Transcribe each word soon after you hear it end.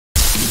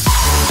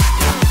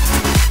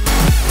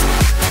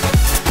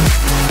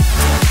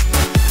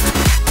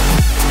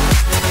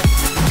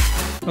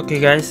Okay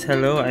guys,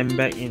 hello, I'm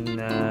back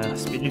in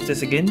Speed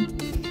Lifters again.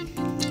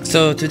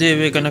 So today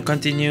we're gonna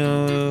continue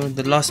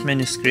the Lost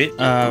Manuscript.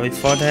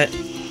 Before that,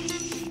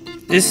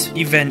 this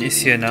event is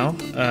here now.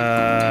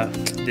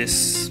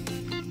 This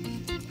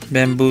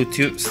bamboo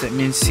tubes, that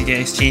means you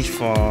can exchange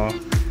for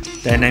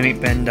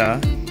dynamic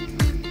panda.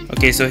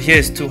 Okay, so here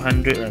is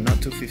 200, not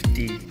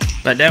 250.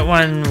 But that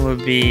one will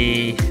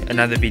be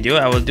another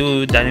video. I will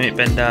do dynamic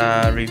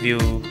panda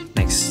review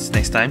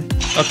next time.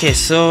 Okay,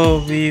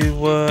 so we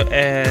were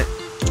at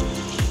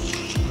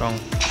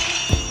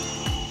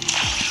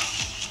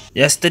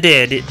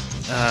yesterday I did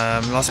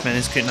Lost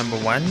Manuscript number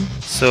 1,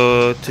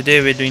 so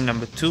today we're doing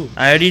number 2.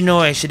 I already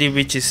know actually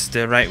which is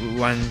the right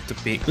one to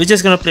pick. We're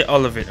just gonna play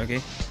all of it, okay?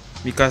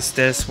 Because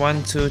there's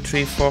 1, 2,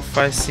 3, 4,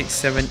 5, 6,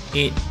 7,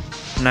 8,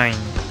 9,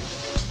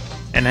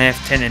 and I have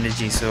 10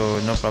 energy, so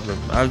no problem.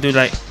 I'll do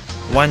like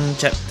one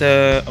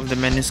chapter of the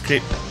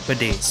manuscript per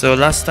day. So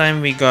last time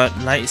we got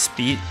light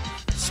speed,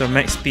 so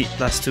max speed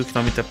plus 2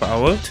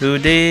 km/h.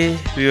 Today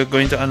we are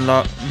going to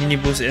unlock mini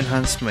boost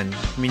enhancement,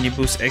 mini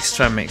boost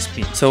extra max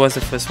speed. So what's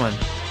the first one?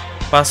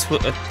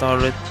 Password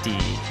authority.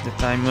 The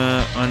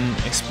timer on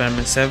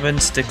experiment 7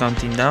 still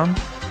counting down.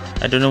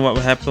 I don't know what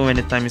will happen when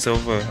the time is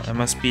over. I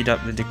must speed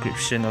up the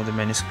decryption of the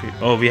manuscript.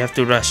 Oh, we have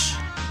to rush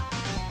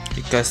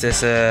because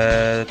there's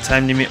a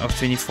time limit of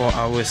 24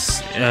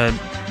 hours.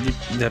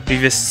 The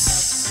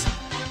previous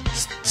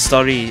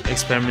story,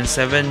 experiment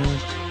 7,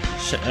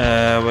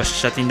 was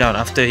shutting down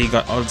after he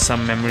got all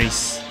some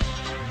memories.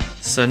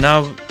 So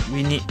now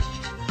we need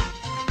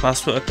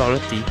password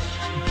authority.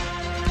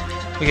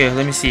 Okay,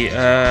 let me see.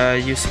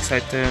 Use 6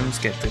 items,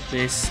 get to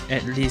place,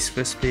 at least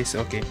first place.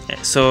 Okay,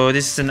 so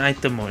this is an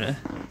item mode.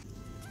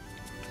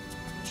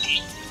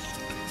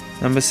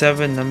 Number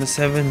 7,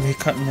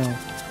 wake up now.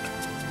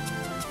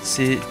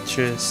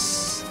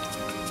 Citrus,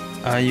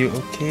 are you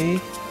okay?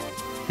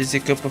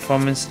 Physical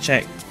performance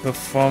check.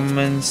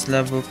 Performance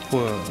level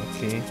poor.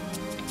 Okay.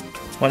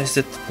 What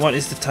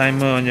is the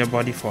timer on your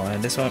body for?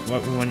 That's what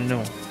we want to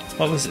know.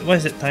 What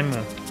is that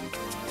timer?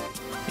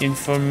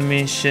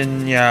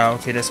 Information. Yeah,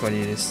 okay, that's what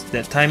it is.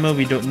 That timer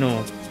we don't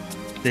know.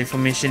 The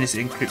information is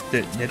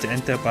encrypted. You have to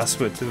enter a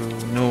password to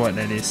know what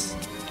that is.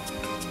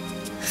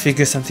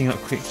 Figure something out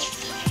quick.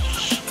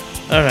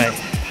 Alright.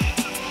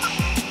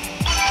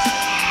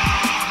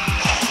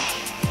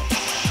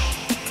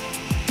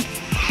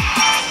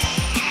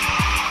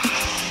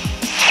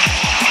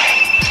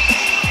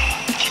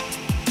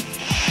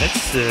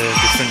 That's a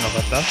different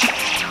avatar.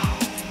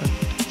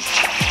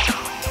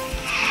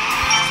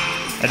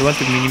 I don't want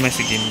to minimize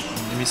the game.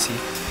 Let me see.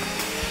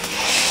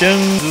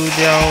 Sheng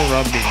Zudiao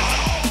Robin.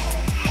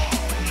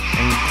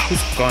 And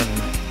who's gone?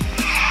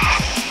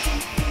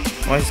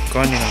 Why is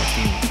gone in our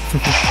team?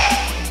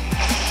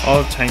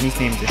 All Chinese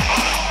names.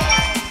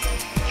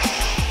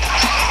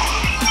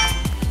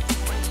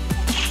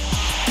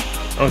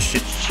 Oh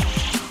shit.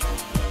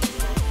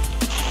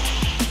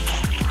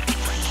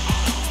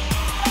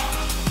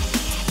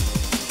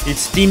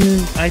 It's team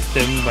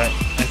item, but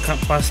I can't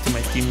pass to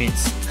my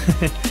teammates.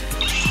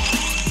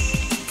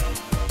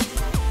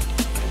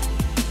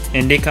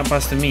 And they can't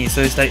pass to me,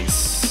 so it's like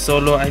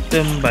solo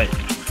item, but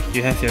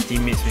you have your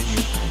teammates with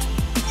you.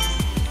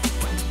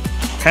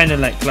 Kinda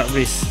like club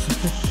race.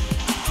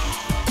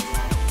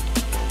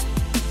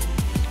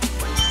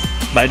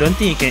 But I don't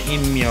think you can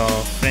aim your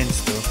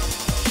friends though.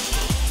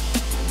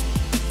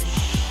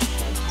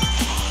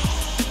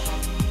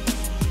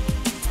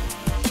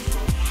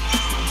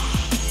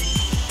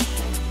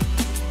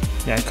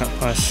 Yeah, I can't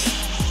pass.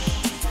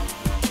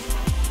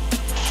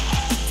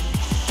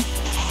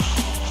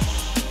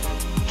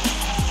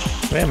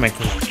 Where am I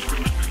going?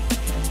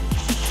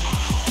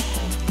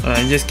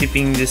 I'm just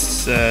keeping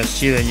this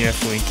shield and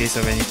UFO in case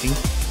of anything.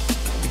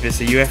 If it's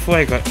a UFO,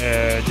 I got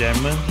a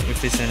jammer.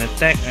 If it's an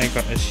attack, I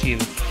got a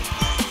shield.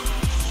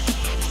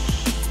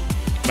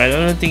 But I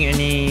don't think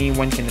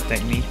anyone can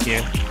attack me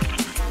here.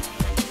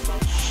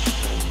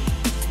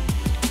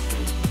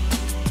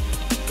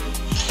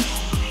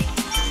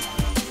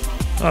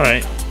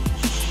 Alright,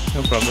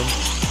 no problem.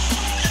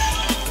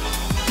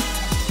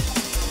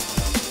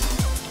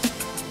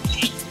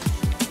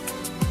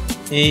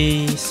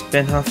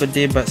 Spend half a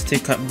day but still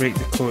can't break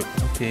the code.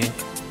 Okay.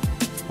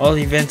 All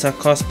events are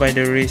caused by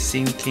the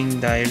Racing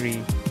King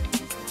diary.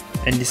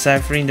 And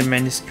deciphering the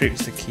manuscript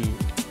is the key.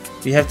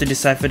 We have to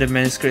decipher the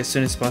manuscript as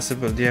soon as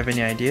possible. Do you have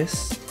any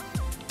ideas?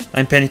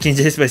 I'm panicking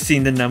just by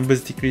seeing the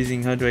numbers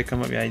decreasing. How do I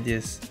come up with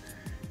ideas?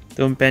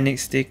 Don't panic,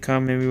 stay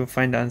calm and we will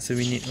find the answer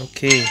we need.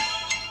 Okay.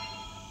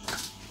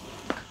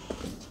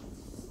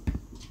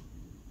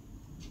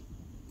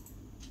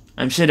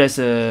 I'm sure there's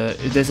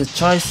a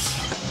choice.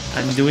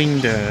 I'm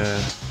doing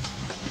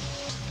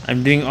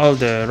all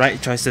the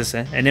right choices,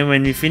 and then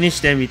when we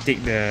finish, then we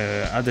take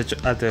the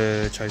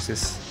other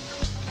choices.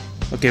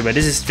 Okay, but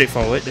this is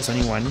straightforward. There's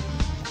only one.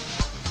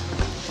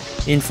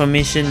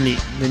 Information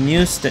leak. The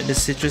news that the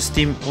Citrus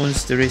team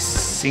owns the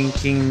Racing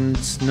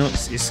King's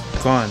notes is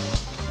gone,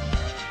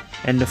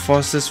 and the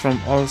forces from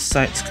all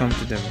sides come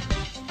to them.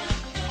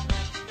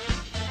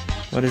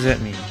 What does that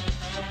mean?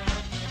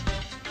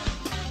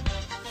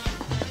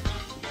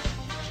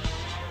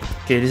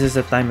 Okay, this is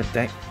a time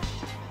attack.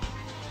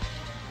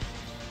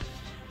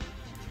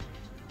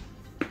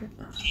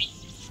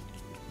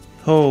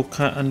 Oh,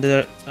 can't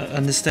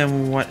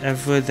understand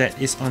whatever that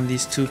is on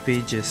these two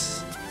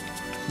pages.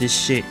 This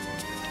shape.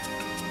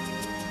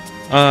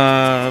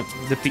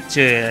 The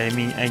picture, I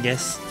mean, I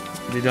guess.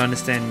 They don't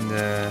understand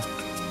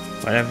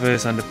whatever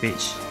is on the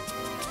page.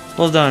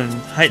 Hold on,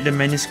 hide the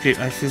manuscript.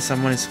 I feel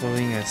someone is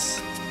following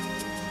us.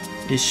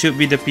 It should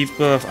be the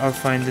people of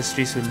Alpha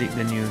Industries who leaked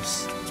the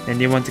news. And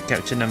they want to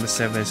capture number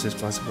 7 as soon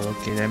as possible.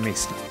 Okay, that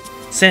makes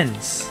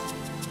sense.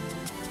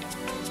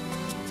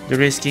 The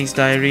Race King's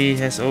diary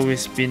has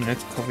always been a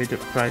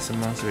coveted prize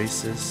amongst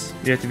races.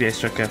 We have to be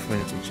extra careful in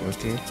the future,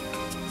 okay?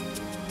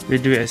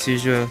 We'll do it as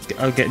usual.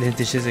 I'll get the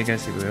intentions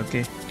against you,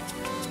 okay?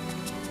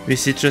 With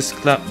Citrus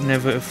Club,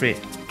 never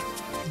afraid.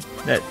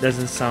 That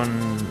doesn't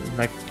sound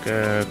like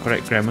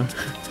correct grammar.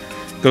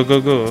 Go, go,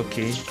 go,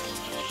 okay.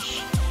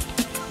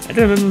 I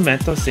don't remember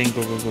Metal saying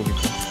go, go, go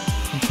before.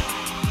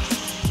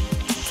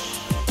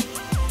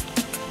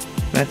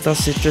 Metal,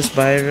 Citrus,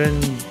 Byron,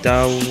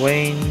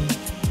 Dwayne,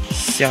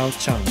 Xiao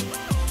Chang.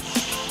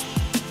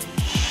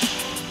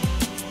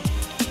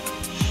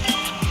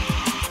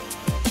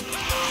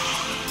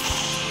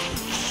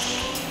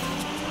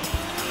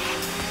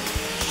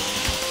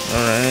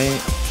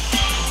 Alright.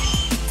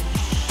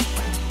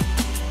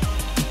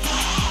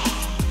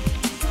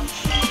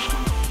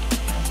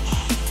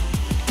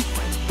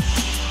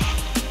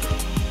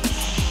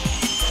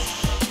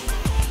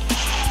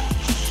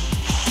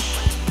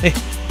 Hey!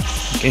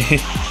 Okay.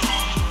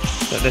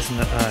 But that's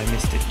not. I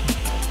missed it.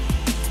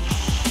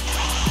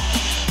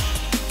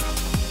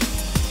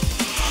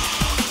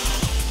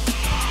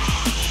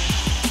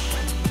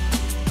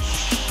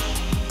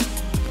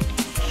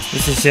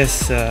 This is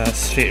just a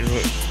straight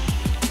road.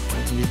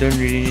 You don't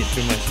really need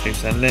too much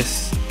tricks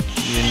unless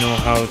you know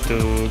how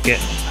to get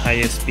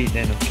higher speed,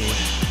 then okay.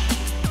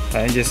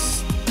 But I'm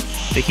just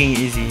taking it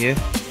easy here.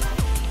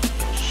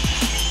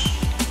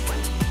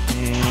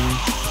 And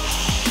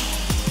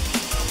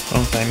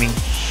wrong timing.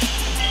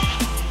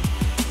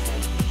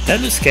 That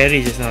looks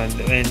scary just now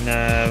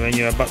when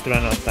you're about to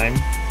run out of time.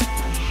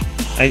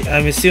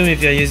 I'm assuming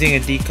if you're using a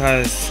D car,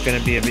 it's gonna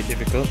be a bit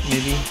difficult,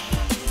 maybe.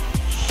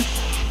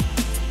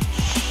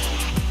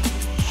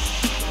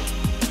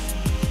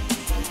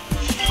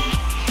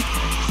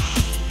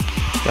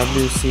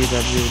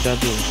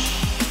 WCWW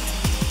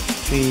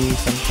 3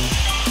 something.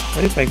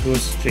 What if I go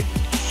straight?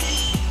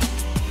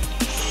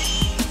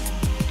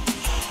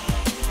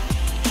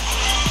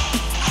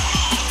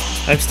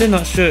 I'm still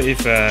not sure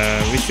if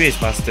which way is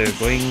faster,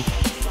 going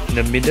in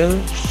the middle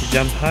to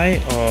jump high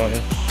or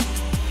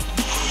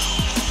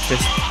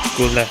just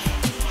go left.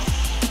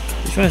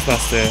 Which one is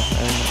faster?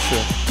 I'm not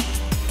sure.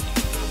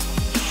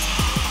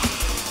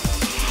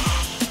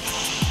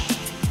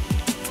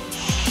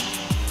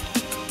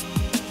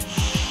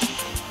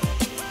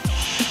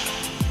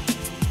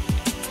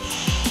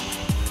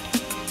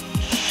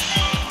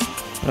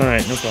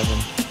 Alright, no problem.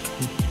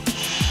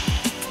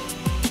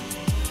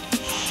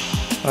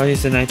 I'll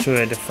use the nitro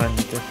at the front,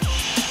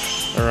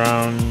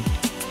 around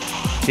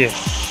here.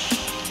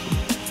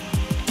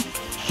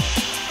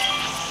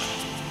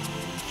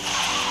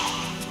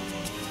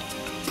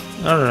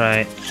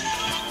 Alright.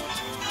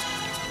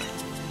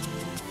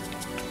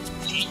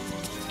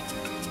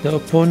 The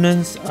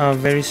opponents are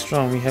very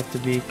strong, we have to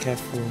be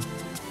careful.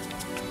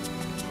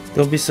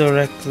 Don't be so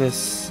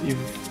reckless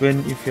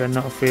even if you are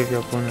not afraid of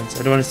your opponents.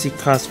 I don't want to see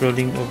cars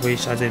rolling over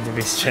each other in the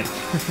racetrack.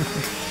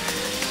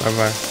 Bye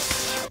bye.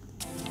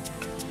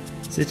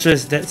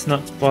 Citrus, that's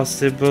not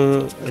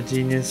possible. A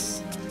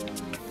genius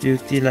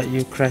beauty like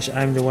you crash.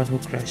 I'm the one who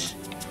crashed.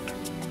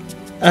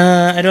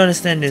 I don't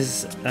understand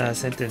this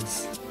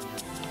sentence.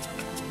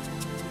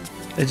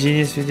 A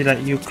genius beauty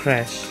like you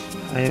crash.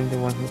 I am the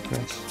one who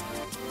crashed.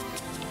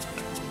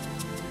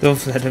 Don't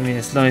flatter me.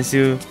 As long as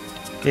you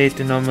play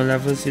to normal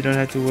levels, you don't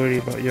have to worry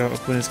about your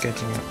opponents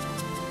catching up.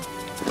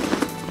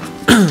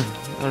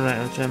 Alright,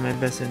 I'll try my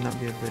best and not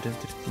be a burden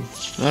to the team.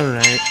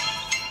 Alright.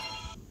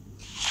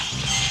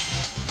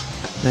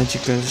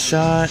 Magical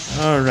shot.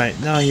 Alright,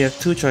 now you have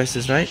two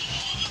choices, right?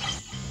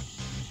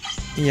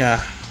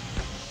 Yeah.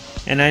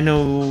 And I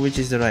know which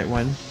is the right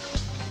one.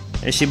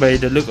 Actually, by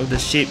the look of the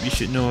shape, you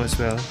should know as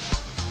well.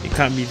 It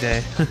can't be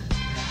there.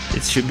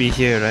 It should be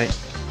here, right?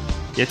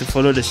 You have to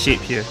follow the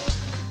shape here.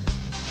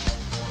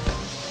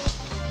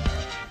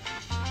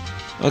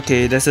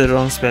 Okay, that's the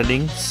wrong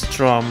spelling.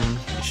 Storm.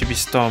 It should be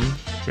Storm.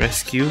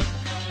 Rescue.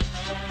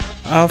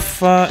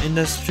 Alpha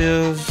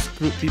Industrials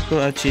group people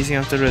are chasing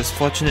after us.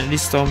 Fortunately,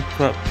 Storm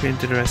Club came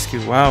to the rescue.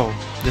 Wow,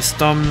 the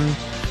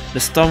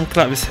Storm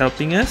Club is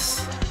helping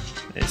us.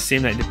 It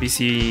seems like the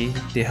PC,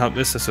 they helped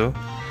us also.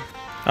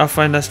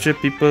 Alpha Industrial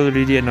people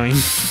really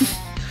annoying.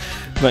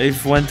 But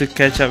if want to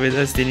catch up with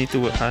us, they need to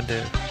work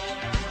harder.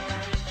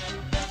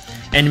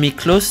 Enemy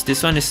close.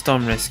 This one is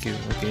Storm Rescue.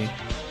 Okay.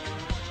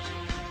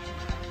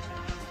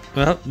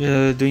 Well,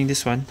 we're doing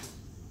this one.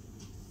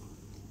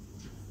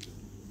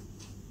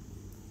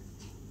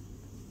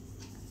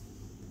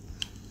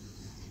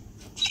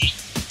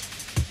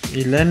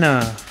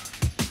 Elena.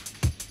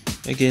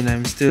 Again,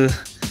 I'm still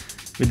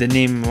with the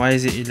name. Why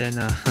is it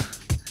Elena?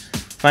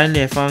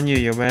 Finally, I found you.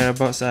 Your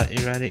whereabouts are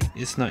erratic.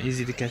 It's not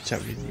easy to catch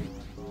up with you.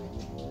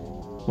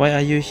 Why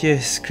are you here?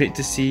 It's great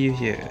to see you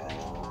here.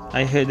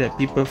 I heard that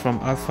people from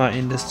Alpha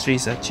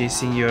Industries are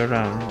chasing you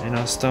around, and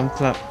our Storm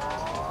Club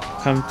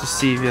come to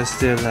see if you're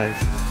still alive.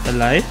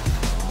 Alive?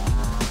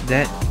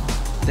 That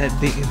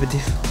big of a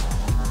diff.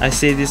 I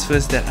say this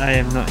first, that I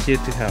am not here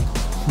to help.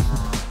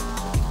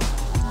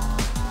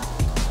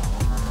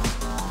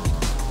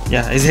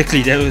 Yeah,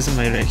 exactly, that was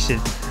my reaction.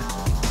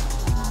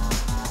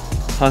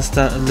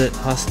 Hostile alert,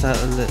 hostile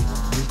alert.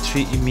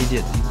 Retreat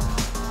immediately.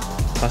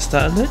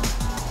 Hostile alert?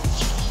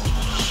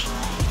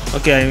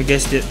 Okay, I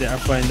guess that the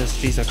Alpha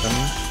Industries are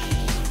coming.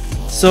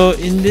 So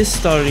in this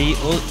story,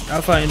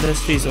 Alpha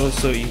Industries is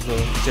also evil,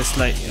 just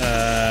like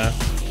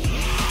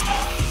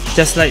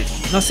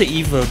not say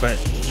evil, but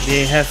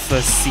they have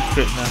a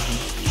secret now.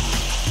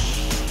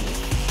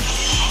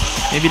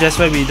 Maybe that's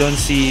why we don't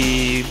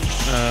see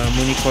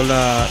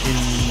Municola in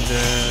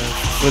the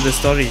further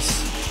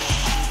stories.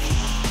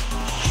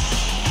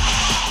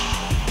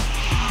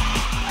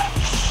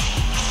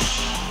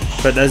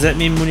 But does that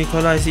mean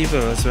Municola is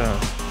evil as well?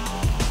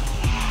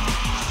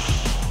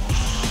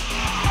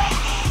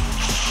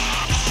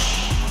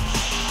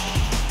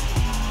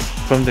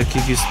 From the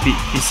QQ Speed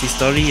PC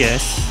story,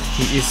 yes,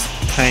 he is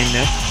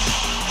kinda.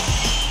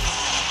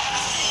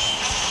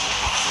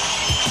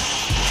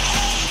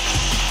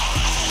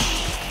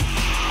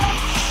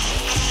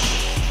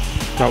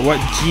 But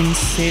what Jean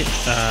said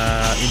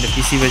in the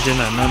PC version,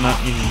 not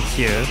in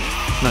here,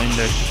 not in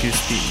the QQ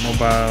Speed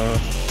mobile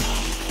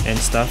and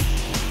stuff.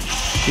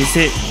 He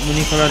said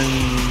Municola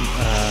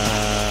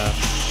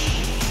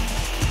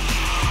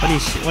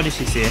what did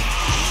she say?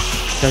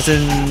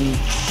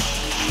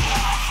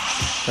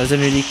 Doesn't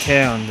really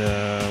care on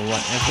the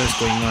whatever's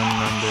going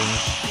on the,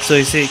 so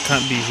he said it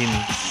can't be him.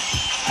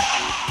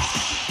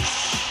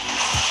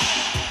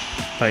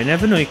 But you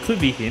never know, it could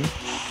be him.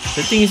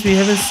 The thing is, we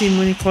haven't seen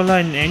Municola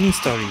in any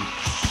story.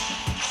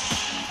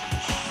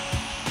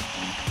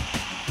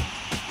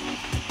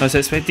 I was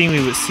expecting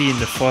we would see in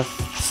the 4th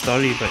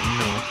story, but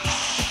no.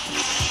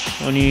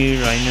 Only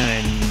Rainer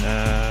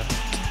and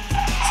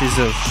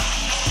Sizzle.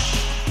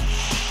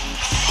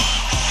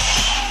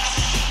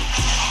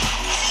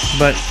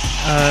 But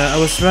I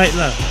was right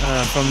lah.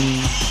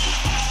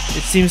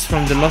 It seems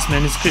from the Lost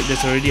Manuscript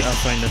there's already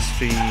Alpha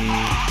Industry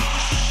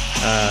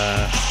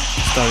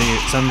story,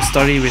 some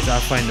story with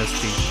Alpha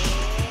Industry,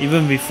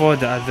 even before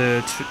the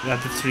other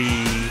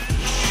three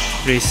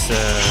race.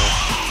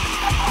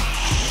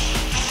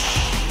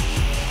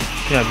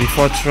 Yeah,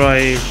 before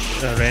Troy,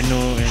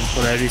 Reno, and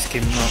Polaris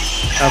came out,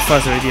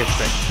 Alpha's already a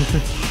threat.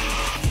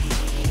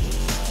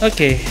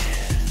 Okay.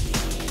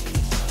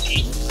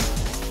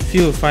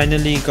 Phew,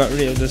 finally got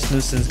rid of those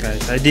nuisance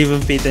guys. I didn't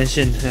even pay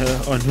attention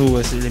on who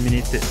was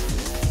eliminated.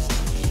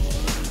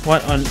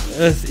 What on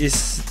earth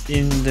is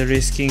in the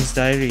Race King's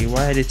diary?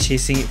 Why are they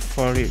chasing it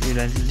for it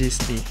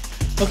relentlessly?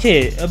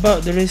 Okay,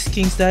 about the Race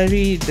King's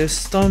diary, the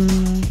Storm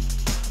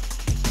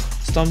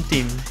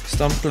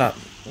Club.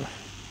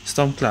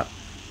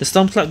 The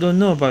Storm Club don't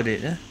know about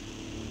it.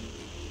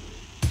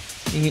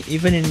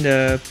 Even in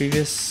the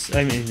previous,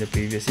 in the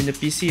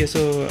PC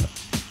also,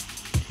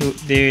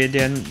 they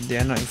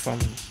are not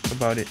informed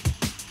about it.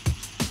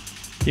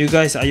 You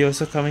guys, are you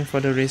also coming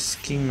for the Race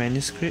King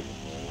Manuscript?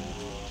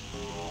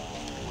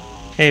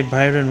 Hey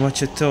Byron, watch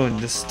your tone.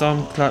 The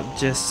Storm Club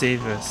just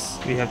saved us.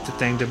 We have to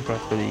thank them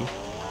properly.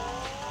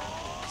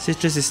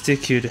 Citrus is still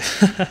cute.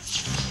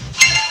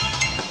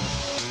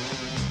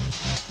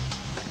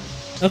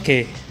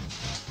 Okay.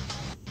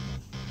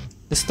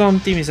 The Storm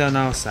team is on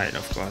our side,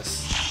 of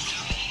course.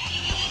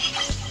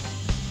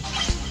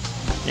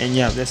 And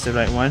yeah, that's the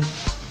right one.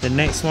 The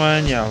next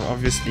one, yeah,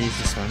 obviously is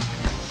this one.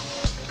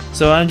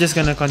 So I'm just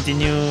gonna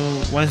continue.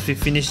 Once we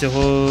finish the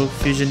whole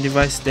fusion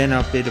device, then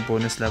I'll play the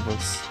bonus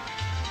levels.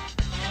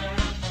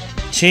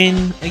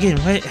 Chain, again,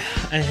 why?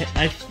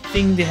 I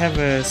think they have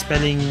a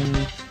spelling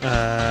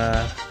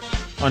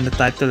on the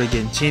title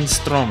again. Chain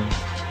Storm.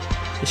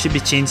 It should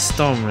be Chain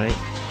Storm, right?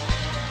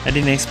 I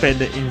didn't expect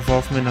the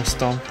involvement of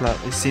Storm Club.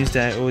 It seems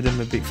that I owe them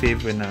a big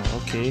favor now.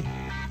 Okay.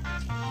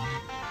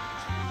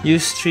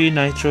 Use 3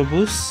 nitro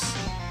boosts.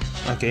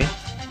 Okay.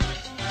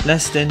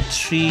 Less than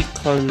 3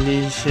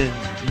 collision.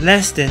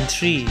 Less than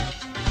 3.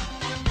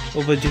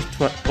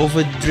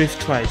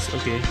 Overdrift twice.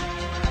 Okay.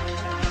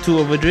 2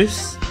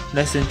 overdrifts.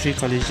 Less than 3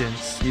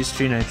 collisions. Use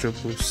 3 nitro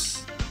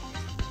boosts.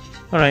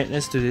 Alright,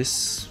 let's do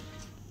this.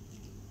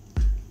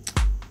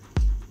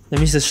 That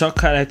means the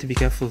shortcut, I have to be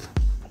careful.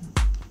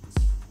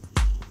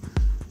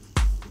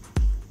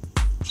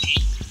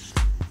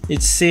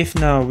 It's safe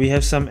now. We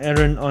have some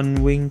errand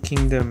on Wing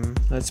Kingdom.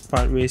 Let's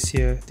part ways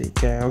here. Take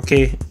care.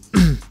 Okay.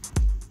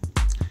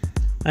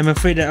 I'm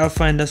afraid that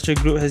Alpha Industrial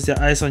Group has their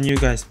eyes on you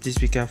guys. Please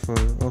be careful.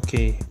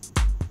 Okay.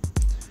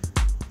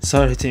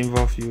 Sorry to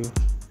involve you.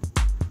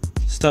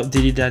 Stop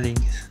dilly-dallying.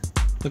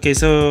 Okay,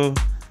 so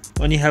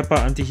only help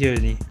out until here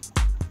only.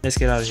 Let's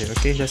get out of here.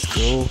 Okay, let's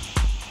go.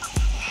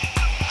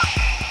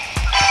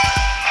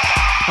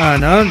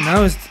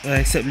 Now it's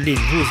except Lin.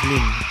 Who is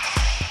Lin?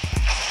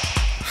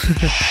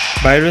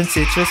 Byron,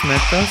 Citrus,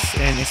 Metos,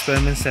 and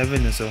Experiment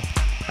 7 or so.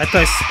 I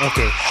thought it's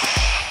okay.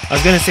 I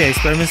was gonna say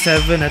Experiment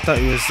 7. I thought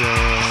it was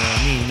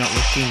me not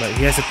working, but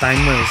he has a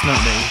timer. It's not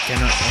that he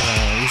cannot.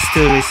 He's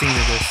still racing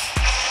with us.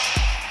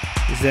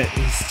 Is that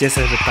he's just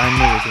have a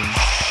timer with him?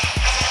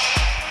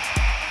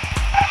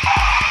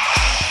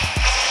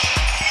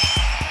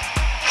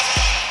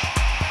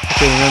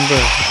 Okay,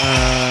 remember,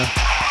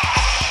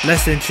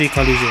 less than 3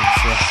 collisions.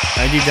 So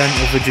I did done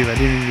overdrive. I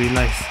didn't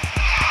realize.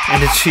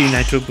 And the 3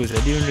 nitro boost.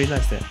 I didn't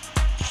realize that.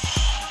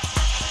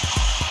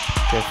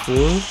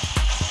 Careful.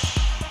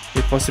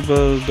 If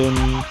possible,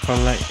 don't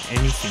collide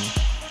anything.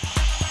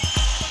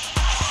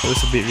 That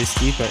was a bit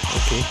risky, but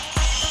okay.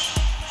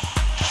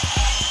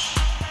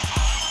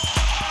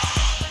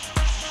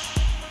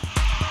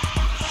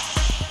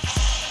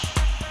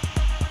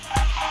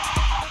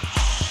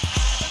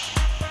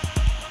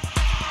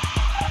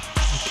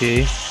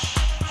 Okay.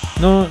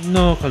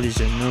 No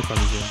collision.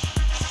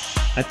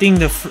 I think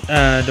the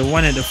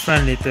one at the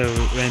front later,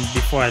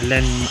 before I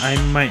land, I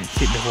might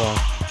hit the wall.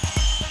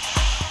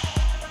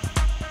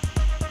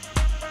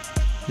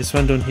 This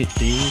one don't hit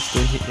these,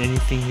 don't hit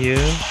anything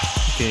here.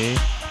 Okay.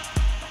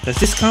 Does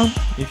this count?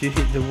 If you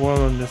hit the wall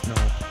on this? No.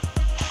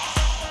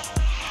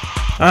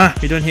 Ah,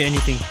 we don't hit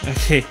anything.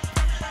 Okay.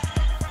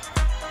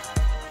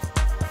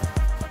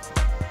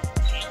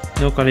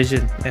 No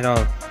collision at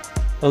all.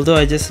 Although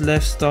I just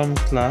left Storm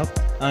Club,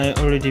 I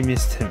already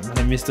missed him.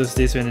 I missed those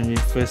days when we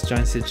first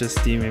joined Citrus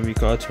team and we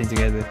got all trained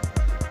together.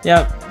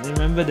 Yeah,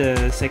 remember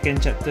the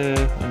second chapter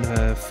on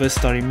the first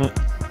story mode?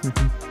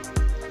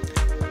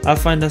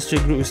 Alpha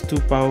Industrial Group is too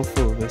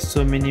powerful. With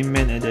so many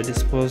men at their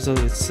disposal,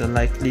 it's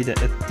likely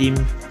that a team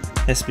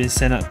has been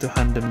sent out to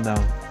hunt them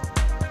down.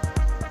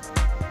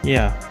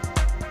 Yeah,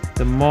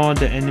 the more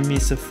the enemy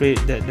is afraid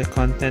that the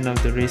content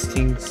of the Race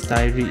King's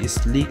diary is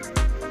leaked,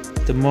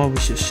 the more we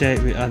should share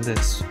it with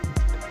others.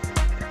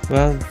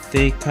 Well,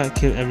 they can't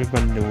kill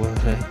everyone in the world,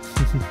 right?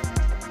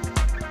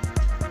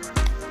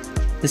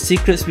 The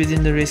secrets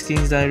within the Race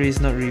King's diary is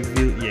not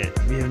revealed yet.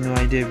 We have no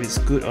idea if it's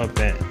good or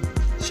bad.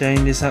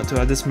 Sharing this out to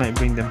others might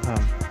bring them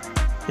harm.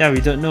 Yeah,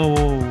 we don't know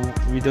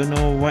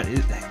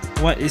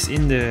what is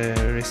in the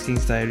Race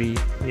King's diary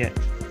yet.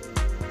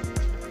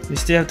 We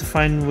still have to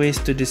find ways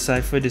to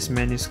decipher this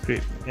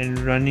manuscript, and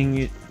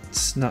running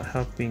it's not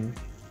helping.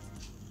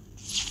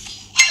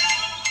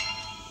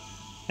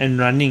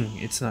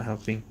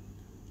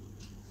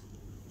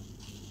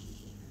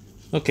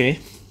 Okay.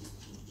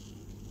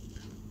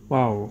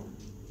 Wow.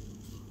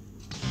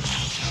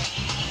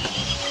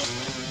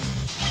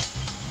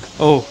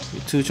 Oh,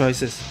 2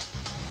 choices.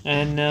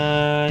 And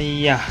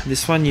yeah,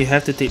 this one you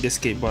have to take the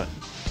skateboard.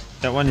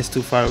 That one is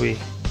too far away.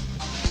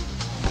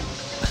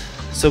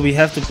 So we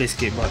have to play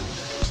skateboard.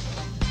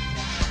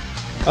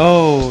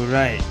 Oh,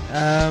 right.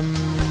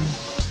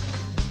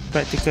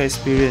 Practical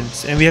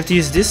experience. And we have to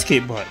use this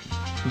skateboard.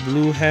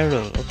 Blue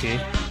Herald, okay.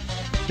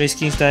 Race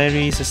King's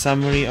diary is a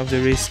summary of the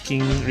Race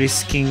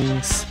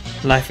King's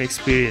life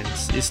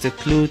experience. It's the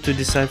clue to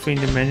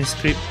deciphering the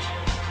manuscript.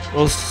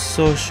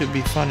 Also should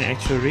be found in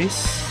actual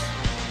race.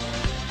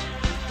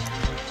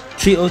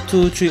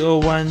 302,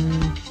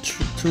 301,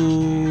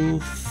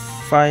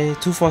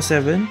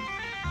 247,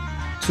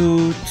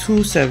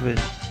 227,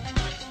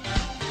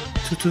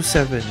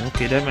 227.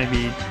 Okay, that might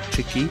be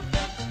tricky.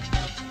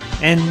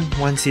 And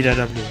 1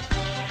 CW.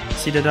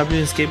 CW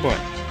and skateboard.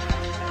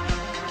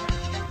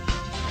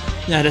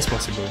 Yeah, that's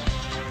possible.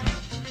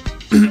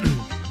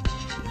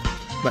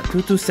 But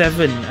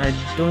 227, I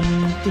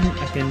don't think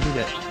I can do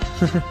that.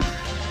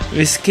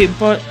 With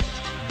skateboard,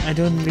 I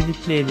don't really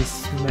play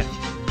this map.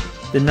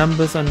 The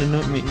numbers on the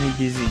note make me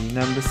dizzy.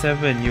 Number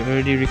 7, you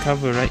already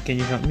recover, right? Can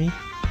you help me?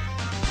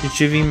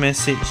 Retrieving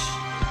message.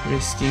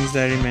 Race King's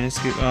diary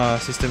manuscript.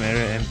 System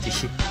error empty.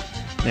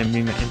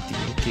 Memory empty.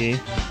 Okay.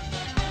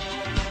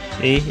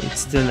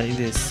 It's still like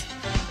this.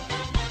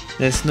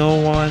 There's no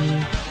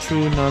one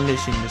true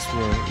knowledge in this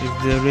world. If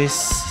the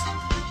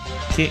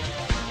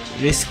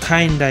Race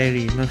Kind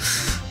diary, not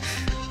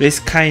Race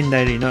Kind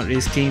diary, not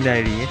Race King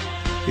diary.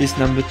 Is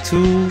number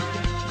 2.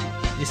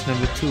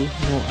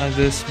 No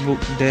others book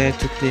dare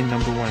to claim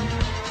number 1.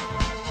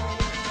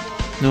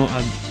 No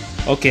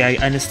okay, I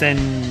understand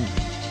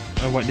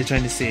what they're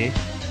trying to say.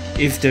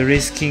 If the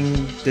Race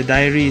King, the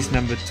diary is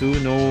number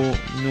 2, no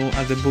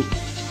other book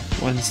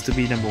wants to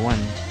be number 1.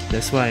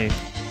 That's why.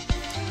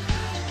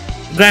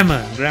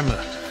 Grammar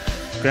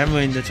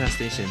in the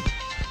translation.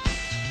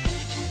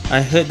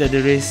 I heard that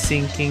the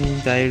Racing King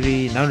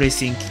diary, now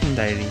Racing King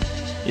diary,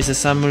 is a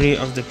summary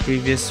of the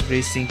previous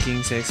Racing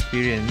King's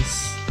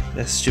experience.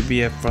 There should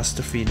be a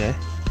apostrophe there.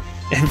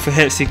 And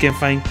perhaps you can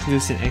find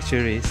clues in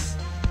actual race.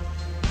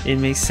 It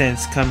makes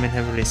sense. Come and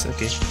have a race.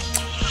 Okay.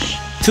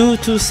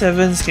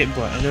 227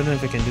 skateboard. I don't know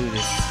if I can do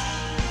this.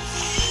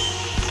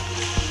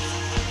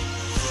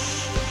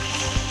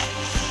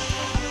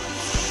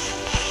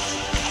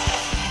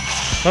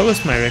 What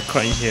was my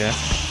record in here?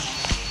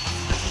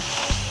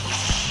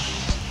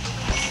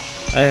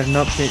 I have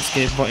not played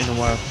skateboard in a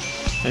while.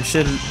 I'm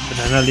sure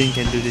Banana Link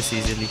can do this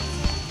easily.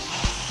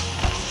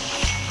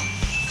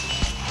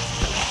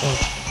 Oh.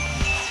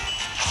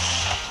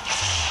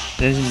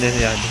 There's a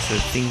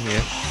thing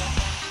here.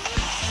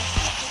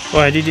 Oh,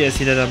 I did it as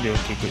CW.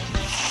 Okay, good.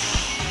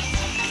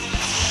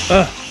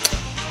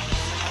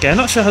 Okay, I'm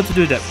not sure how to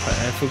do that part.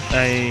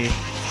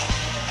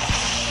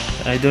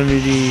 I don't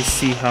really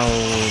see how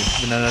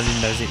Banana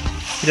Link does it.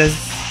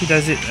 He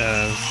does it.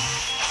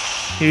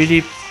 He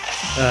really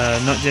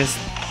not just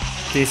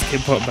play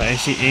skateboard, but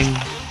actually aim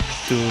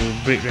to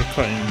break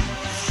record in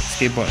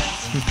skateboard.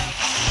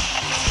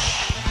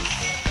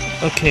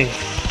 Okay.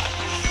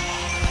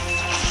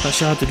 Not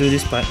sure how to do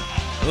this part.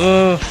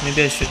 Oh,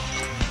 maybe I should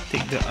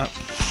take the up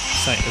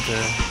side of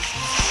the.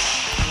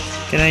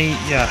 Can I?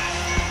 Yeah.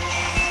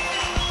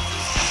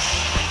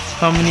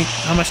 How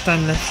much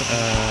time left?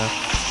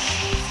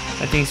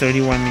 I think it's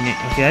already 1 minute.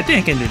 Okay, I think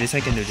I can do this.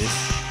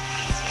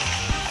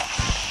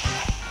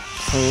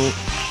 So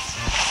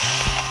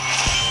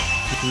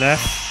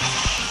left.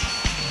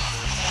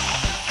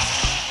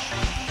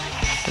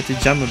 Have to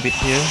jump a bit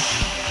here.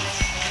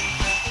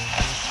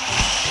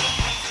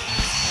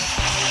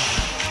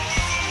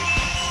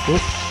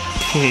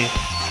 Okay,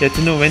 you have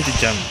to know when to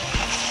jump.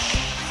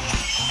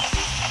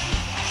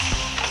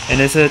 And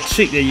there's a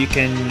trick that you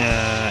can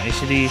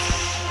actually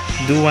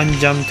do one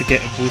jump to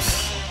get a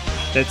boost.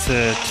 That's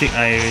a trick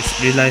I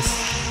realized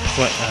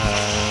what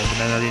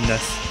Banana Link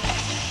does.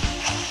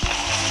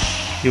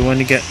 You want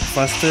to get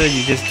faster,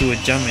 you just do a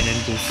jump and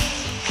then boost.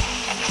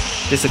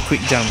 Just a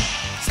quick jump.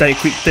 It's like a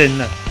quick turn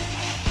lah.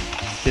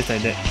 Just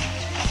like that.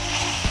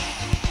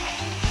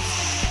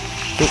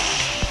 Oh.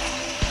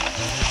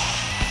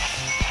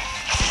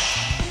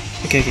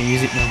 Okay, I can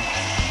use it now.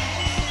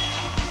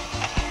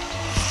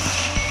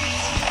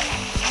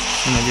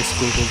 And I just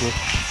go.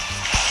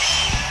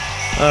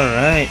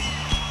 Alright.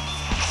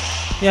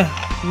 Yeah,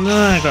 no,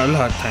 I got a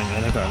lot of time,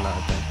 man.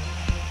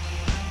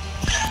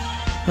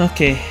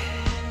 Okay.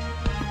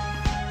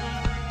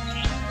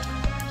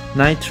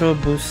 Nitro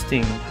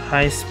boosting,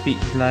 high speed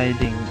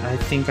gliding. I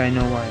think I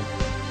know why.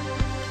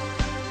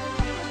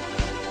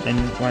 And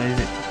why is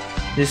it?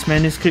 This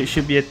manuscript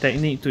should be a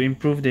technique to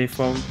improve the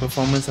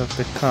performance of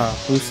the car.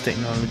 Boost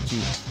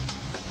technology.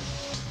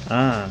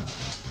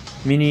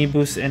 Mini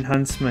boost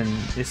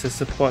enhancement is a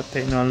support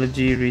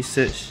technology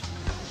research.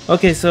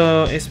 Okay,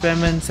 so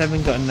experiment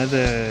 7 got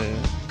another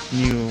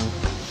new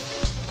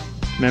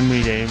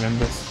memory that it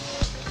remembers.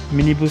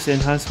 Mini boost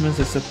enhancements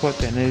is support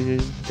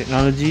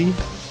technology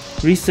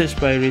researched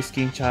by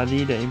Risking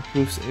Charlie that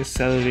improves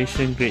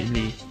acceleration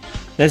greatly.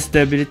 That's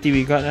the ability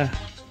we got.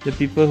 The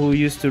people who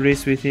used to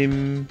race with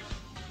him,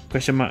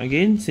 question mark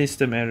again,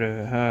 system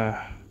error.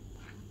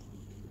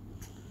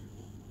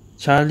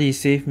 Charlie,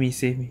 save me.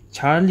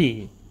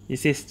 Charlie, it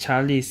says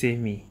Charlie, save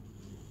me.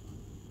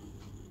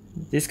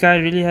 This guy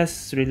really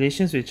has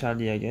relations with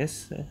Charlie, I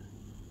guess.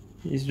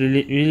 He's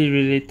really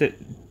related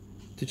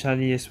to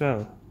Charlie as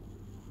well.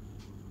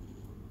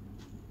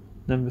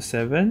 Number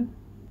 7.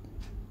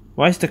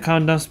 Why is the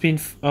countdown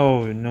speed?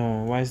 Oh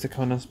no! Why is the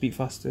countdown speed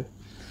faster?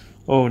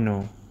 Oh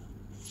no!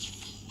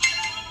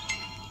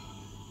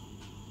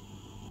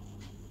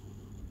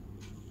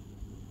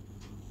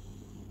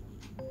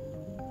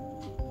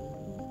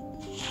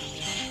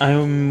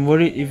 I'm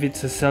worried if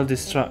it's a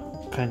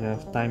self-destruct kind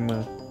of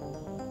timer.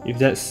 If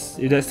that's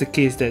the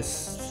case,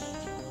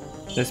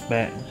 that's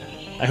bad.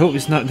 I hope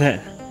it's not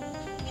that.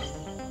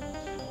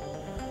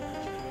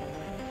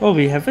 Oh,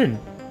 we haven't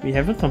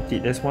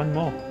completed. There's one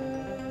more,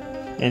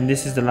 and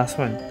this is the last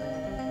one.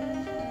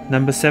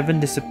 Number 7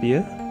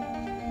 disappear.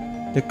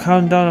 The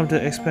countdown of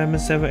the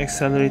experiment 7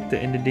 accelerated,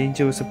 and the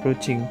danger was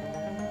approaching.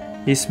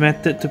 His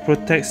method to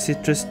protect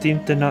citrus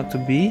team turned out to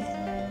be.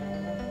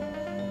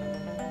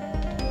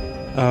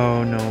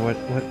 Oh no!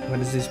 What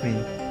does this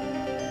mean?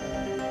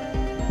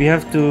 We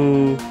have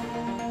to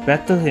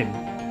battle him.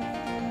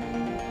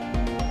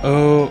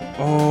 Oh.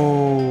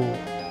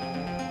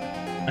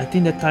 I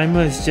think the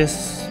timer is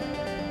just...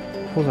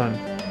 Hold on.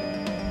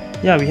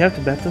 Yeah, we have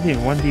to battle him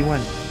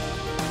 1v1.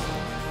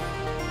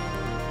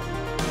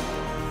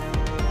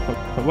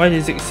 But why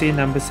does it say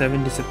number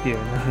 7 disappear?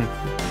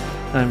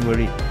 I'm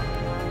worried.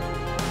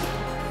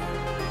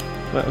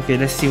 But okay,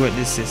 let's see what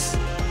this is.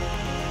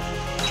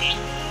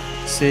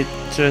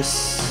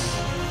 Citrus.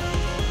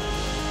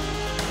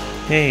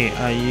 Hey,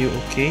 are you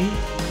okay?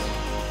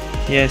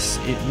 Yes,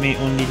 it may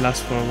only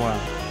last for a while.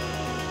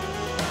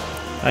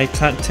 I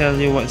can't tell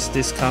you what's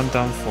this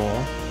countdown for.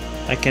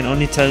 I can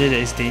only tell you that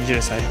it's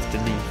dangerous. I have to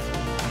leave.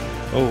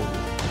 Oh,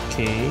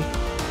 okay.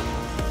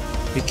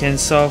 We can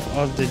solve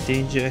all the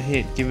danger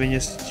ahead. Given your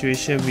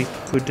situation, we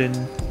couldn't.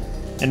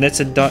 And that's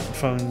a dot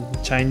from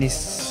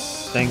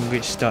Chinese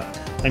language dot.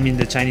 I mean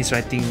the Chinese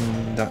writing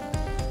dot.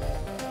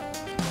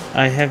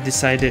 I have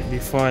decided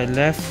before I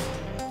left.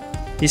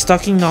 He's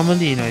talking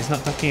normally, you know. He's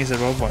not talking as a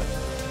robot.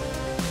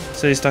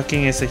 So he's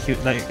talking as a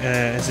human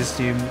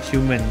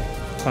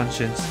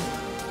conscience.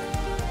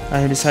 I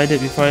have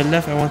decided before I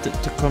left I wanted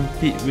to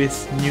compete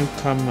with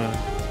newcomer.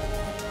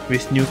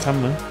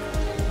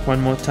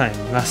 One more time.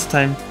 Last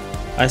time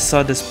I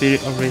saw the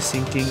spirit of race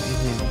sinking in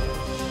him.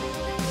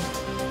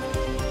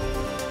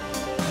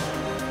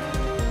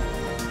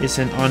 It's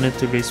an honor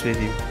to race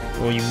with you.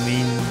 Oh, you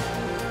mean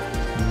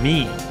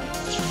me?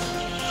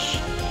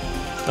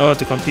 Oh,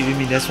 to compete with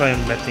me, that's why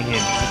I'm betting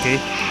him, okay?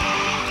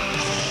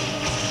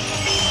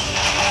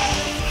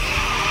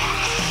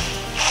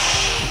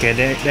 Okay,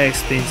 that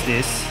explains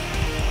this.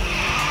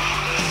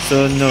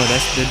 So no,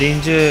 that's the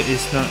danger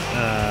is not,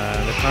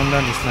 the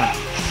countdown is not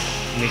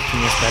making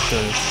us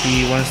battle.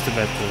 He wants to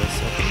battle us,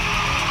 okay.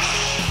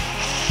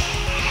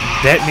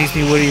 That makes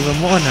me worry even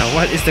more now.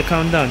 What is the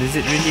countdown? Is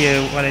it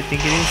really what I think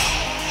it is?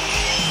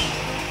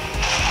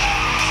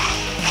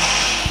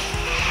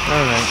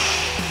 Alright.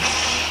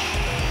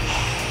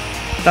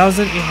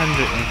 1,800,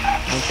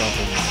 no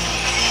problem.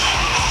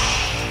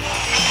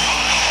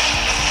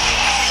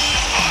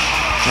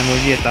 I'm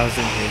already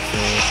 1,000 here, so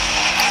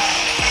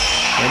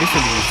yeah, this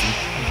will be easy.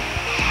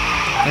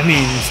 I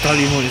mean,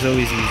 story mode is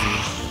always easy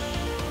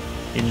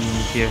in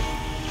here.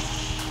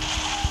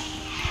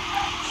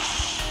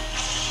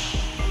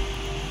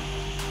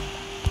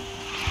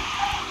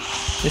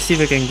 Let's see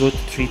if I can go to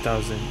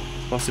 3,000.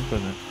 Possible or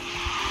not?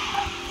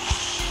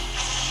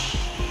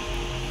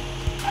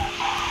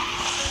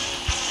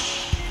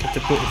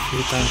 Catapult a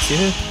few times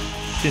here,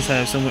 since I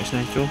have so much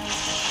nitro,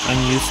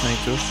 unused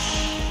nitro.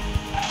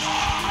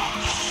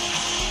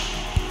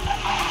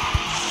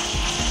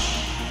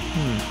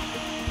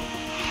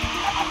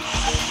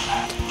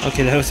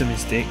 Okay, that was a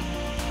mistake.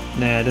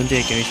 Nah, I don't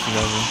think I can reach 2,000.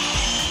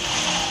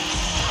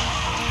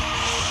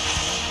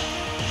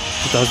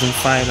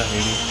 2005 lah,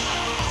 really.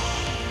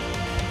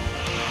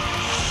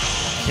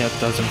 Yeah,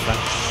 2005.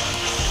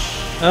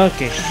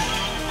 Okay.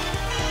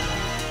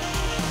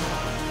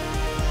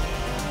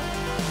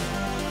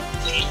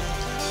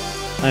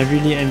 I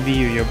really envy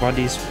you. Your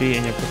body is free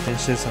and your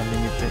potentials are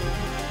limited.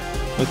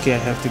 Okay, I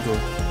have to go.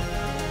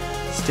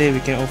 Stay, we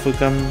can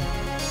overcome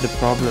the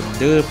problem.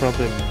 The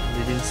problem.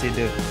 They didn't say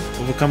the.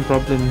 Overcome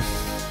problem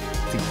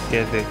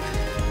together.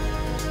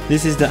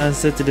 This is the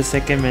answer to the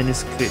second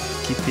manuscript.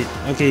 Keep it.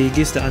 Okay, he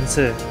gives the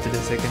answer to the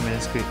second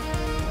manuscript.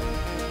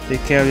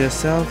 Take care of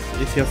yourself.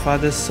 If your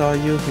father saw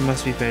you, he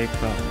must be very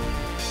proud.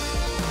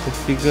 The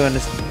figure on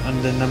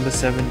the number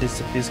 7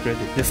 disappears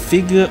gradually. The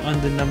figure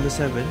on the number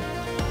 7?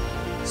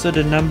 So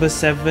the number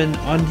 7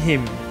 on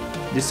him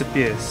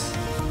disappears.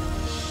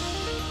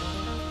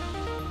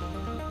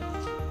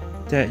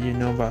 That you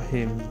know about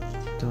him.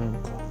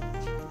 Don't go.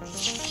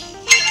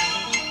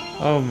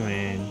 Oh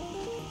man,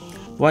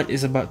 what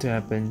is about to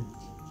happen?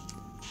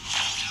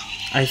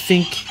 I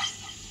think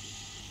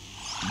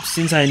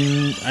since I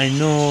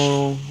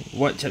know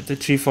what chapter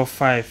 3, 4,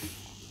 5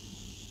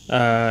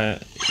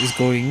 is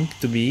going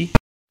to be,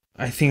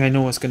 I think I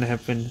know what's gonna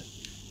happen.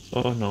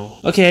 Oh no.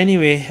 Okay,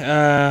 anyway,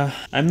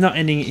 I'm not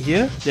ending it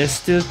here. There's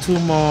still 2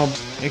 more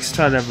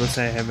extra levels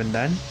I haven't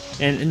done,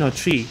 and no,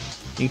 3,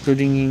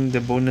 including the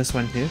bonus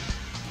one here.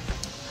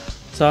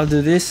 So I'll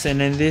do this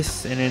and then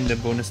the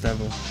bonus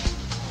level.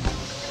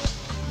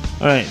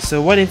 Alright,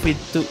 so what if we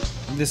took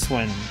this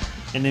one?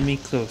 Enemy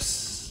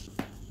close.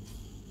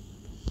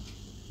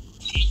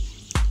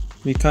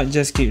 We can't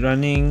just keep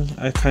running.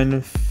 I kind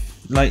of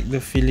like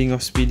the feeling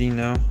of speeding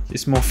now.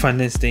 It's more fun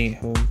than staying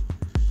at home.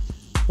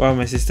 Wow,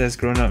 my sister has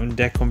grown up and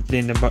dare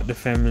complain about the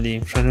family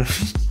in front of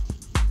me.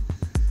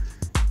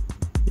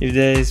 If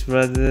there is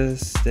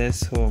brothers,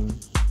 there's home.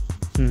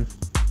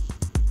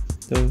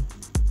 So,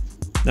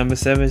 number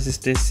 7 is to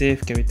stay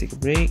safe. Can we take a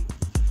break?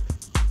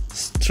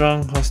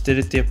 Strong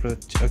hostility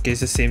approach. Okay,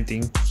 it's the same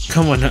thing.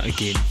 Come on, not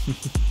again.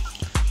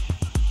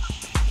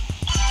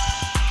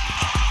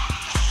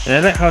 And I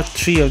like how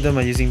 3 of them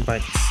are using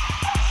bikes.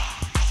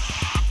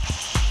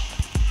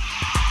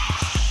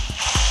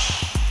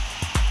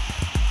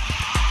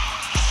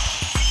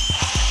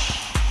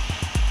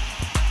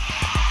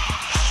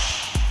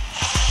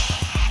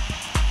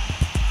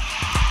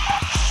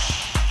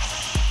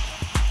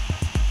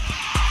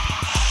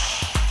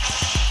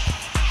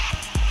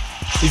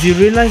 If you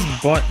realize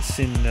bots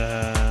in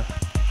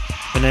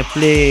when I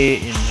play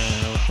in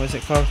what's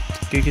it called,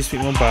 QQ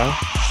Speed Mobile,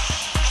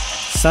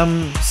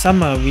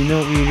 some are we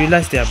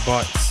realize they are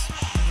bots,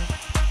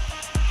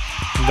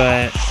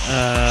 but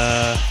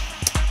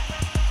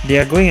they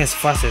are going as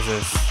fast as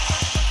us.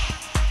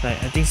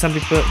 Like I think some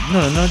people,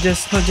 not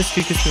just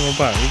QQ Speed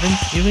Mobile,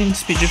 even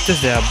Speed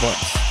Drifters, they are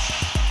bots,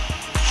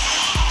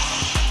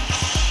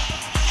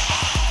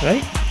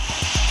 right?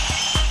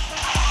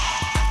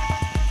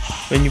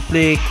 When you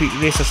play quick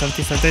race or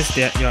something, sometimes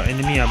your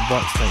enemy are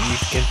bots. Like you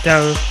can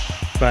tell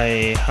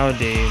by how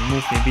they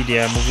move. Maybe they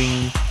are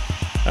moving.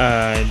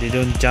 They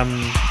don't jump.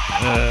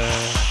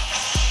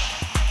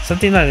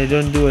 Something like they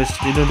don't do a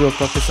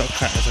proper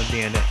shortcut or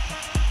something like that.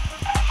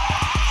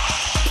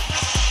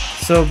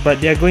 So, but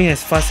they are going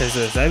as fast as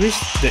us. I wish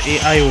the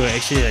AI were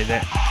actually like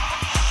that,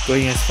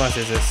 going as fast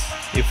as us.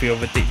 If we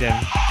overtake them,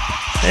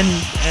 then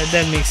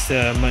that makes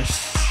much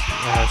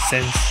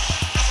sense.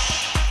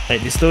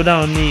 Like they slow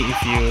down only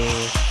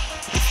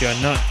if you're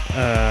not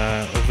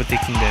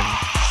overtaking them.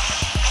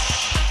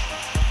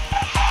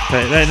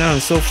 But right now I'm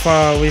so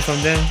far away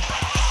from them.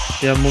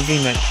 They are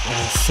moving like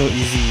so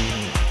easy.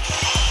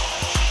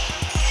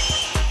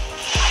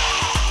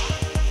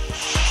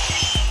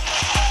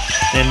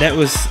 And that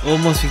was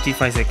almost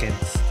 55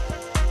 seconds.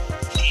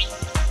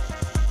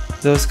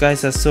 Those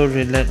guys are so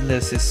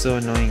relentless, it's so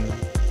annoying.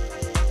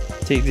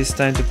 Take this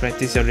time to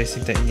practice your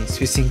racing techniques.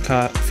 Fixing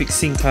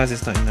cars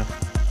is not enough.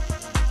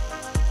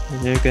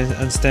 And you can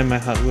understand my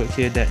hard work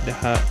here, that the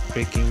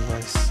heartbreaking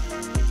voice.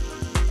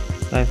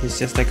 Life is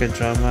just like a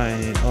drama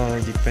and it all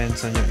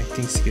depends on your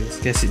acting skills.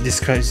 Guess it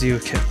describes you,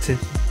 Captain.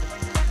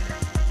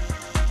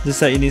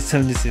 Looks like you need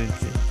some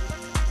discipline.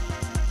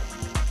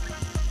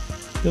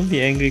 Don't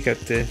be angry,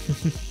 Captain.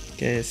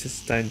 Okay, it's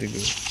just time to go.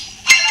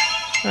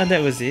 Ah,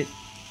 that was it.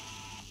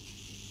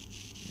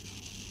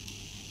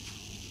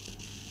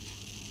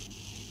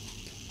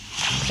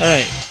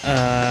 Alright,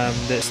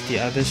 that's the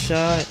other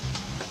shot.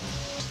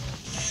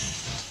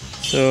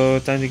 So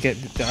time to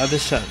get the other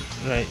shot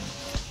right.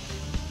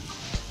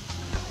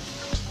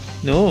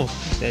 No,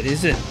 that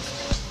isn't.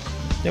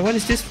 Then what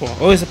is this for?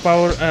 Oh, it's a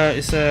power.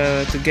 It's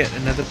to get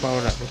another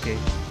power up. Okay.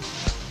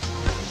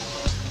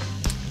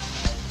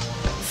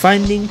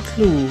 Finding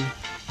clue.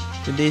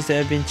 The days that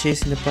I've been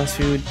chased in the past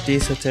few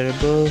days are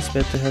terrible. It's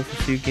better to have a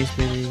few games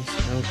memories.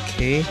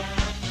 Okay.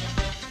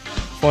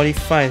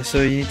 45.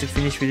 So you need to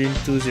finish within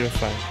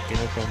 205. Okay,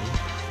 no problem.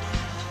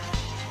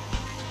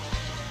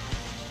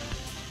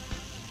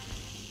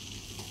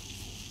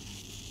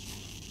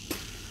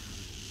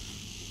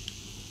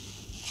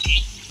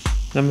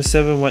 Number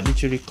 7, what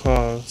did you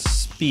recall?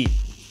 Speed.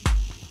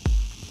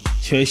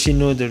 You actually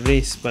know the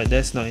race, but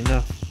that's not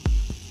enough.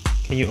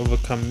 Can you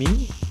overcome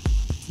me?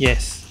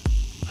 Yes.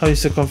 How are you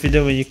so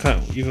confident when you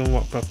can't even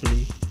walk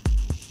properly?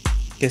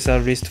 Guess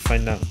I'll race to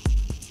find out.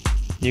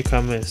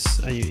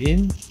 Newcomers, are you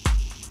in?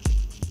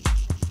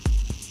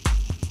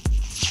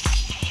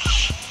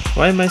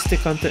 Why am I still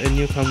counted a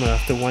newcomer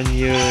after 1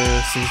 year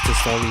since the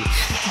story?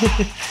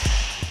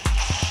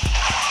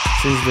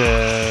 Since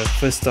the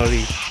first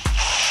story.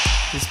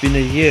 It's been a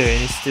year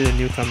and it's still a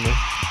newcomer.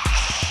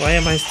 Why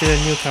am I still a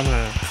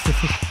newcomer?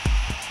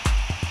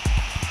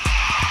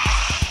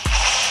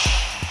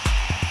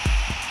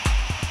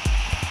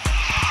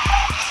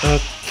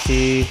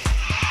 Okay.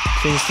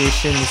 Train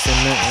station is a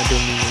map I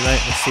don't really like,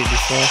 I said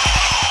before.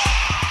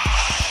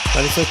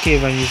 But it's okay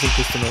if I'm using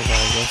Crystal Nova,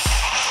 I guess.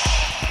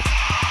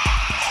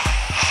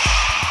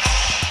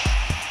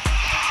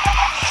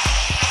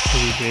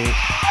 Really great.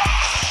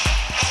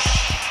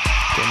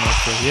 Get him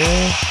out of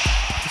here.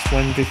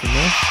 One brief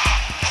enough.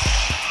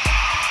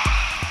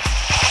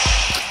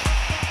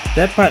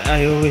 That part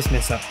I always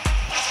mess up.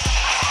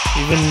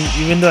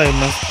 Even though I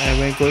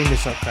go in the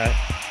shortcut.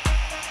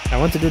 I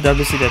want to do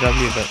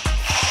WCW, but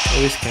I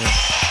always cannot.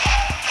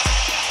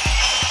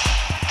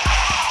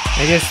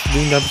 I guess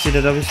doing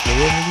WCW is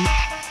slower maybe.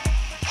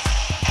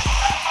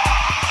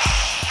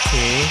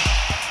 Okay.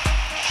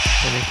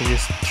 Then I can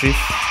just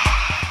drift.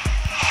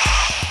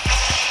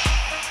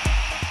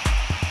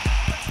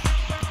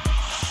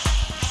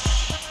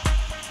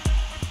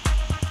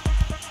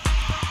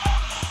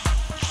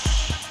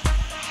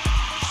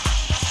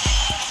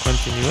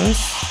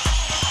 Continuous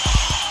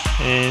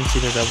and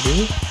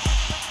CW,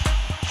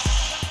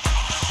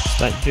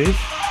 slight drift,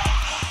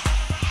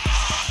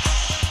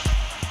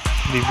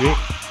 big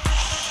brake,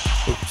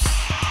 oops.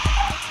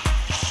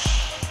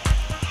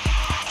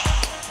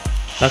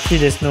 Luckily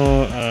there's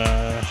no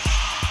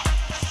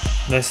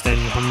less than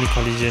how many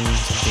collision,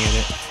 something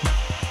like that.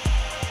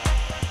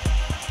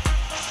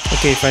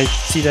 Okay, if I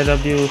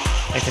CW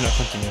I cannot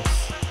continuous.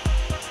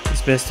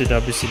 It's best to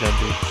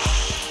WCW.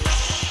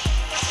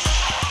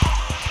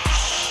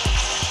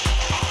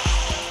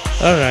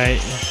 Alright,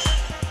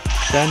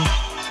 done.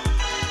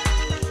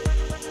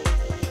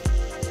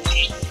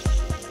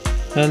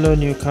 Hello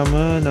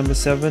newcomer, number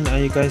 7, are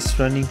you guys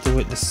running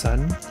toward the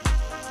sun?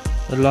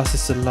 A loss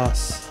is a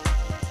loss.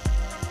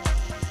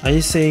 Are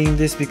you saying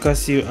this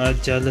because you are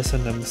jealous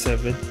of number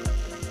 7?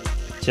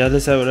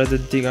 Jealous, I would rather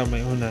dig out my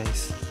own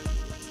eyes.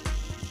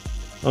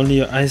 Only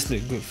your eyes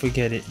look good,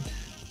 forget it.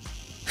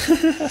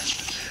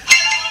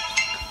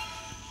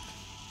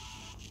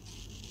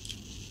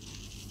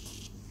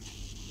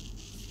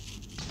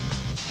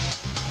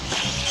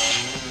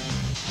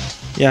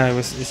 Yeah,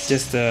 it's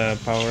just a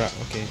power up,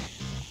 okay.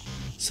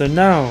 So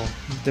now,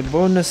 the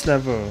bonus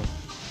level.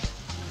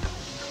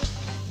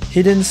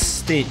 Hidden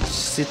stage,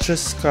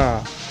 citrus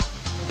car.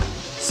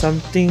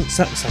 Sometimes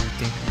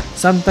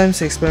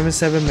Experiment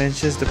 7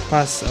 mentions the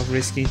past of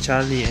rescuing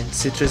Charlie and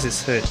Citrus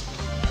is hurt.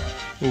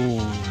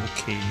 Ooh,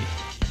 okay.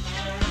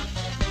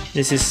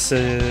 This is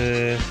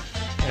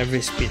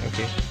average speed,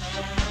 okay.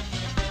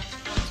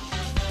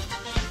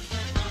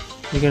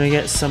 We're gonna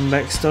get some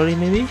backstory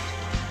maybe?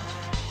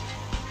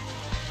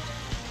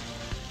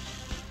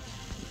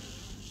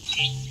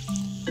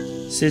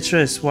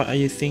 Citrus, what are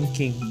you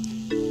thinking?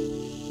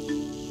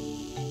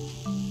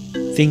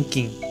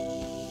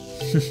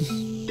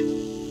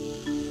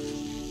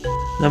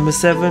 Number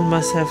 7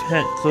 must have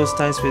had close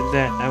ties with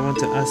Dad. I want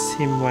to ask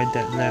him why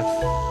Dad left.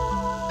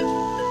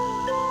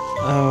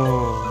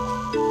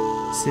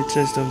 Oh.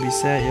 Citrus, don't be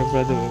sad, your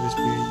brother will always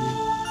be with you.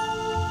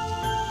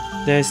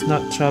 There is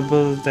not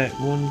trouble that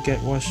won't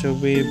get washed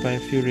away by a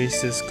few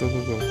races. Go,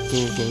 go, go.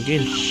 Go, go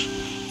again.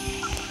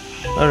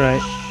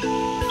 Alright.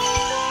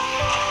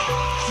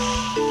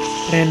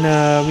 And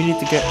we need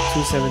to get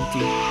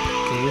 270.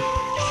 Okay.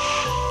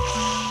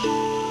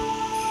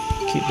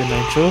 Keep the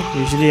nitro.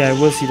 Usually I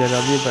will see the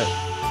W, but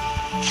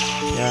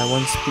yeah,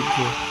 one speed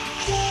here.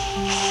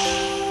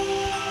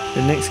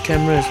 The next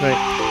camera is right.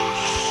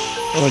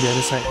 Oh, the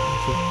other side.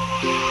 Okay.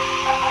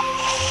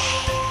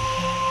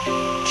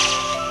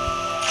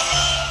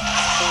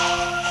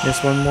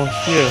 There's one more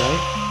here,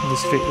 right? The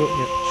straight road,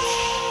 yep.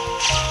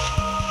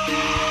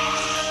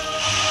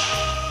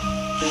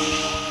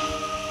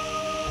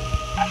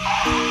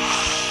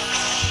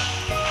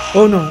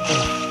 Oh no!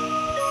 Oh.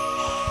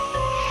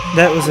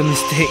 That was a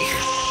mistake.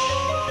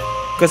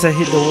 Because I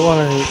hit the wall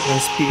and my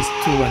speed is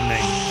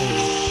 219.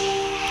 Oh.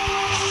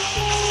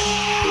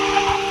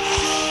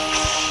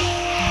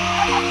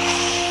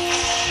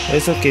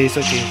 It's okay, it's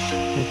okay.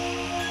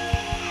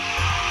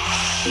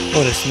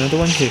 Oh, there's another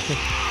one here.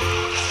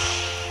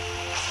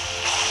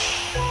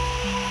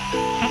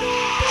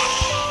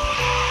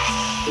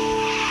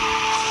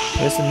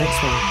 Where's the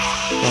next one?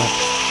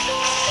 Oh.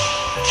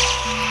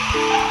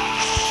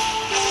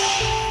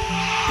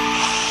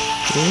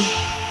 Okay.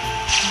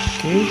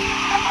 Okay.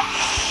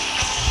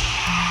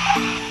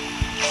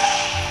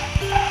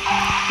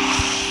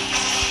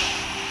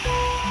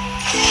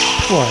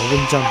 Oh, I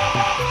didn't jump.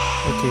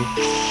 Okay.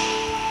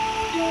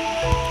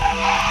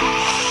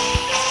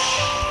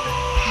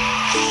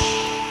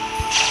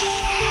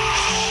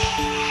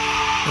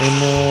 And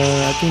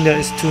I think that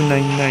is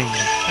 299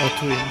 or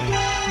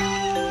 289.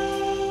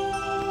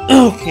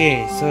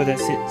 Okay, so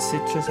that's it.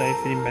 Citrus, are you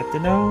feeling better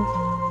now?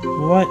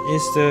 What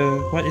is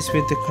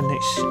with the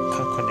connection?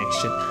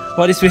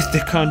 What is with the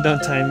countdown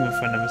timer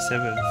for number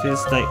 7?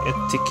 Feels like a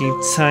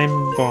ticking time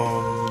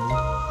bomb.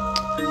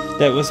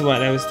 That was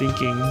what I was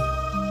thinking.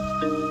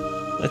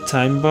 A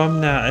time bomb?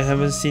 Nah, I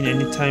haven't seen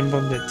any time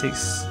bomb that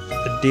takes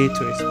a day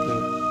to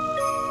explode.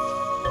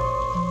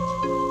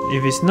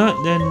 If it's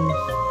not, then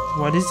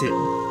what is it?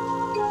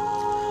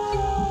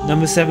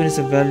 Number 7 is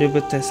a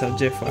valuable test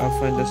subject for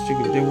Alpha Industry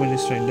Group. They won't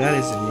destroy. That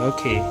is it.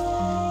 Okay.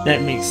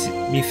 That makes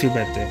me feel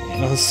better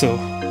also.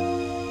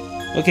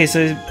 Okay, so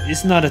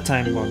it's not a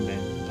time bomb then.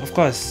 Of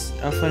course,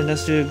 Alpha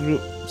Industrial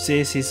Group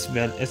says it's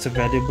a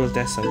valuable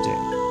test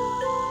subject.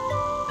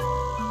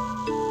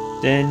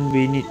 Then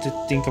we need to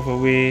think of a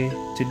way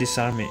to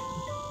disarm it.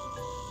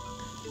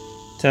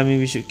 Tell me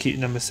we should keep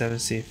number 7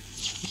 safe.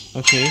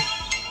 Okay.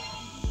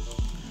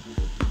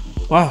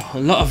 Wow, a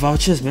lot of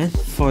vouchers, man,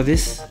 for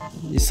this.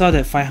 You saw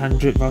that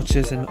 500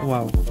 vouchers and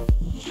wow.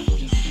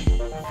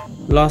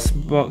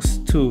 Lost box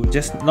 2.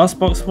 Just lost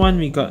box 1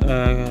 we got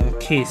a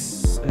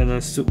case and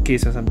a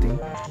suitcase or something.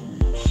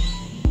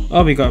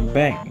 Oh, we got a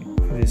bag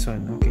for this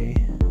one. Okay.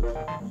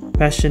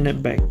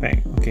 Passionate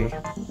backpack. Okay.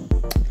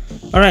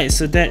 Alright,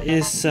 so that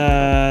is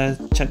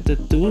chapter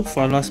 2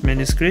 for Lost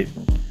Manuscript.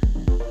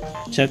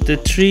 Chapter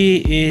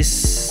 3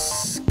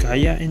 is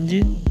Gaia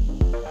engine,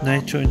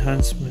 nitro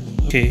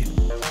enhancement. Okay.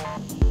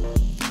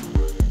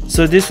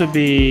 So this will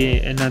be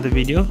another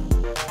video.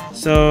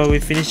 So we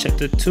finished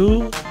chapter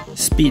 2,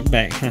 speed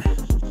back.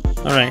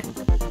 Alright.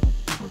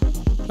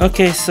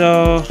 Okay,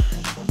 so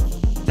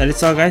that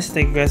is all, guys.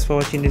 Thank you guys for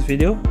watching this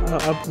video.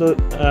 I'll upload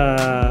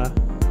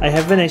I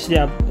haven't actually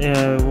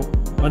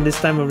on this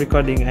time of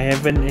recording, I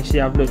haven't actually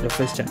uploaded the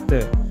first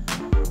chapter.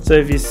 So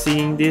if you're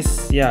seeing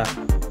this, yeah,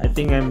 I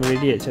think I'm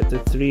already at chapter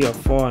 3 or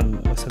 4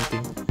 or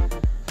something.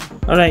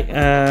 Alright,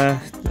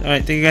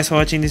 thank you guys for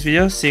watching this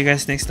video. See you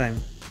guys next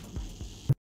time.